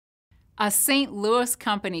A St. Louis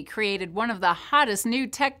company created one of the hottest new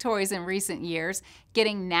tech toys in recent years,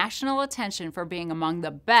 getting national attention for being among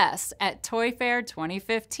the best at Toy Fair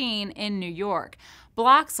 2015 in New York.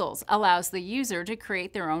 Bloxels allows the user to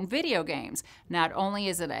create their own video games. Not only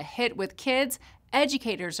is it a hit with kids,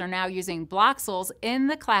 educators are now using Bloxels in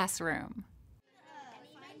the classroom.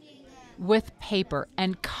 With paper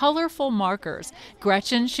and colorful markers,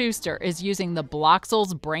 Gretchen Schuster is using the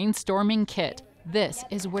Bloxels brainstorming kit. This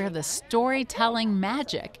is where the storytelling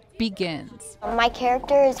magic begins. My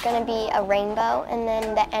character is going to be a rainbow, and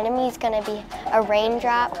then the enemy is going to be a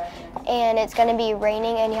raindrop, and it's going to be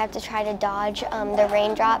raining, and you have to try to dodge the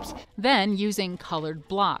raindrops. Then, using colored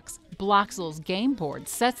blocks, Bloxels game board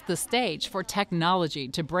sets the stage for technology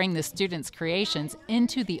to bring the students' creations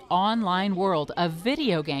into the online world of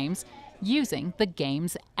video games using the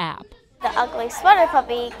game's app. The ugly sweater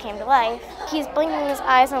puppy came to life. He's blinking his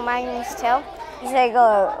eyes and wagging his tail. He's like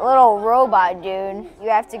a little robot dude. You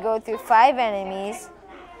have to go through 5 enemies.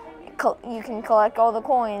 You can collect all the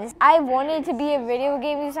coins. I wanted to be a video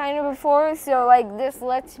game designer before, so this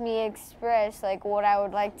lets me express what I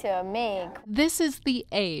would like to make. This is the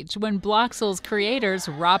age when Bloxels creators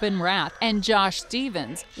Rath and Josh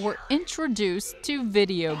Stevens were introduced to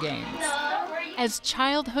video games. As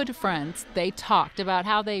childhood friends, they talked about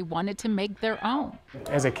how they wanted to make their own.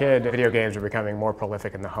 As a kid, video games were becoming more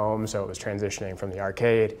prolific in the home, so it was transitioning from the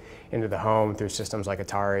arcade into the home through systems like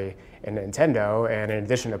Atari and Nintendo. And in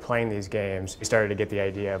addition to playing these games, we started to get the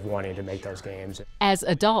idea of wanting to make those games. As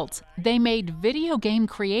adults, they made video game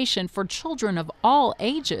creation for children of all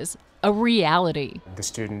ages a reality. The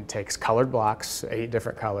student takes colored blocks, 8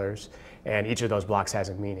 different colors, and each of those blocks has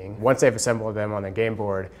a meaning. Once they've assembled them on the game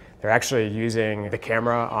board, they're actually using the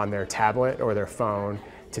camera on their tablet or their phone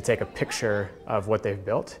to take a picture of what they've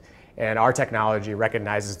built. And our technology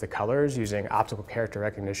recognizes the colors using optical character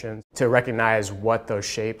recognition to recognize what those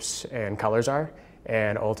shapes and colors are,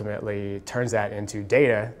 and ultimately turns that into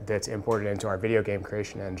data that's imported into our video game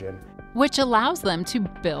creation engine, which allows them to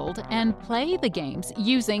build and play the games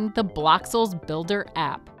using the Bloxels Builder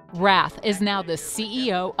app. Rath is now the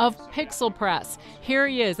CEO of Pixel Press. Here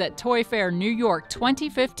he is at Toy Fair New York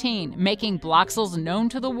 2015, making Bloxels known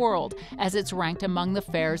to the world as it's ranked among the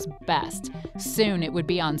fair's best. Soon it would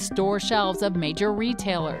be on store shelves of major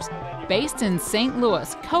retailers. Based in St.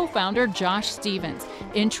 Louis, co-founder Josh Stevens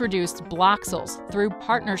introduced Bloxels through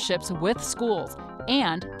partnerships with schools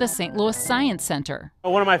and the St. Louis Science Center.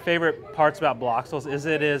 One of my favorite parts about Bloxels is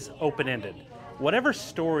it is open-ended. Whatever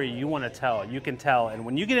story you want to tell, you can tell. And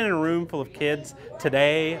when you get in a room full of kids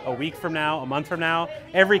today, a week from now, a month from now,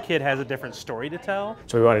 every kid has a different story to tell.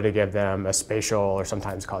 So we wanted to give them a spatial, or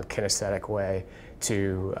sometimes called kinesthetic, way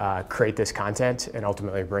to create this content and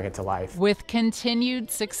ultimately bring it to life. With continued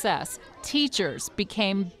success, teachers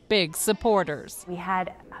became big supporters. We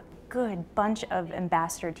had a good bunch of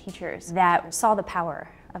ambassador teachers that saw the power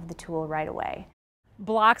of the tool right away.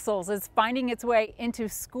 Bloxels is finding its way into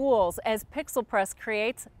schools as Pixel Press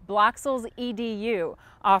creates Bloxels EDU,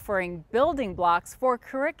 offering building blocks for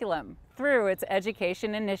curriculum through its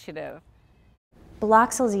education initiative.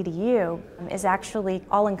 Bloxels EDU is actually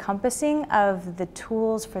all-encompassing of the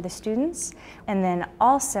tools for the students, and then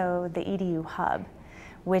also the EDU hub,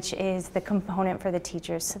 which is the component for the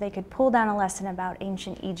teachers, so they could pull down a lesson about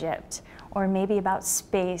ancient Egypt, or maybe about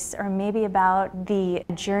space, or maybe about the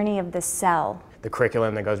journey of the cell. The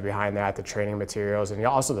curriculum that goes behind that, the training materials, and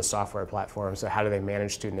also the software platform. So how do they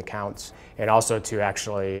manage student accounts, and also to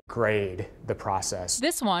actually grade the process.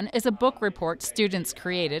 This one is a book report students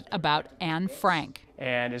created about Anne Frank.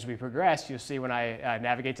 And as we progress, you'll see when I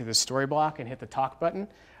navigate to the story block and hit the talk button,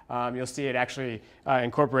 you'll see it actually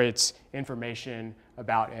incorporates information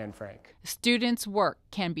about Anne Frank. Students' work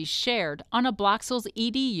can be shared on a Bloxels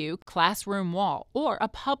EDU classroom wall or a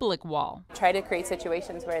public wall. Try to create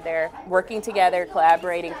situations where they're working together,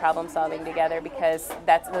 collaborating, problem solving together, because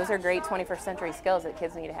those are great 21st century skills that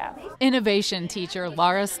kids need to have. Innovation teacher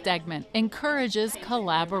Stegmann encourages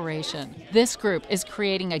collaboration. This group is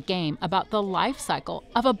creating a game about the life cycle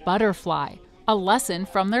of a butterfly, a lesson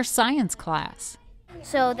from their science class.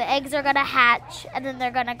 So the eggs are going to hatch, and then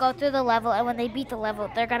they're going to go through the level, and when they beat the level,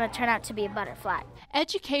 they're going to turn out to be a butterfly.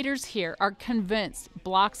 Educators here are convinced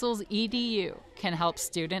Bloxels EDU can help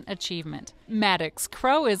student achievement. Maddox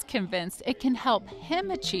Crowe is convinced it can help him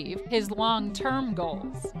achieve his long-term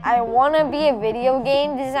goals. I want to be a video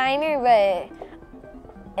game designer, but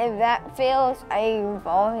if that fails, I've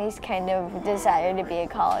always kind of desired to be a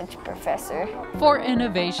college professor. For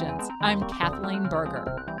Innovations, I'm Kathleen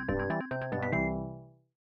Berger.